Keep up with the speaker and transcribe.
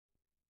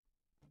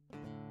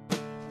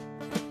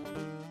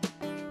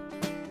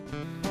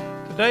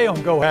Today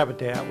on Go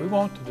Habitat, we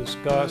want to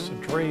discuss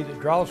a tree that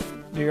draws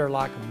deer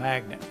like a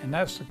magnet, and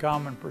that's the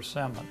common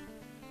persimmon.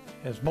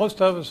 As most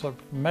of us are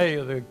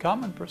familiar, the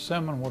common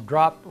persimmon will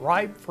drop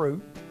ripe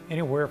fruit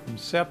anywhere from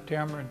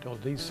September until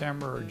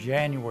December or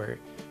January,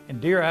 and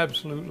deer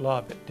absolutely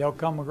love it. They'll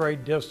come a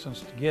great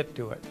distance to get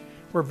to it.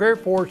 We're very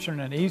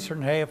fortunate in the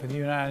eastern half of the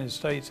United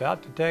States,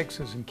 out to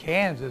Texas and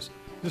Kansas.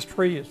 This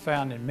tree is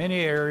found in many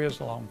areas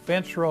along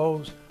fence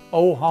rows,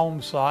 old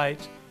home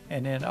sites,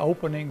 and in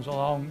openings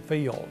along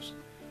fields.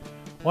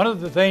 One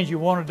of the things you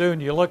want to do when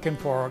you're looking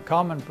for a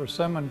common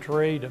persimmon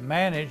tree to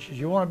manage is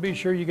you want to be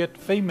sure you get the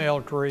female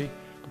tree,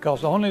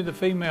 because only the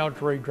female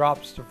tree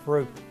drops the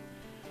fruit.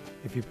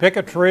 If you pick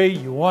a tree,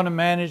 you want to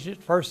manage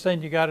it, first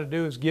thing you got to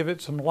do is give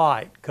it some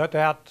light. Cut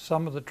out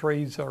some of the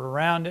trees that are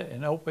around it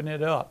and open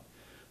it up.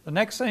 The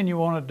next thing you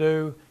want to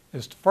do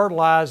is to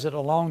fertilize it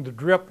along the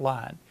drip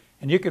line.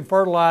 And you can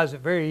fertilize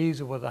it very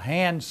easy with a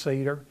hand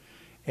seeder.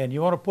 And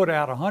you want to put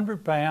out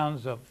 100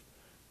 pounds of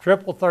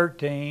triple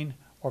 13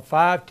 or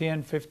 5,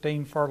 10,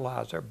 15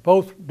 fertilizer.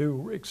 Both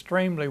do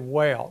extremely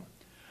well.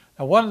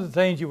 Now, one of the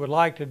things you would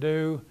like to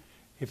do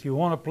if you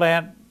want to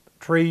plant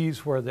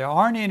trees where there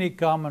aren't any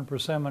common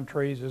persimmon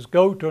trees is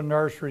go to a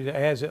nursery that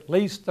has at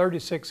least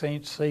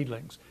 36-inch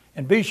seedlings.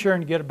 And be sure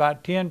and get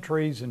about 10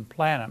 trees and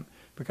plant them,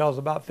 because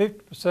about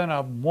 50%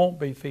 of them won't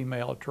be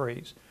female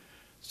trees.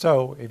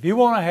 So if you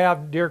want to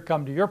have deer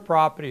come to your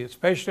property,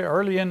 especially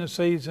early in the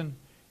season,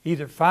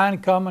 either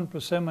find common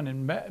persimmon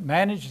and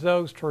manage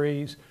those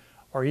trees,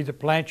 or either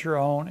plant your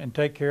own and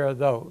take care of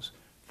those.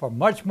 For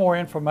much more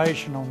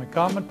information on the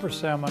common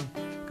persimmon,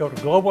 go to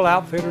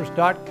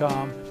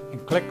globaloutfitters.com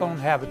and click on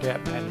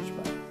Habitat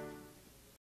Management.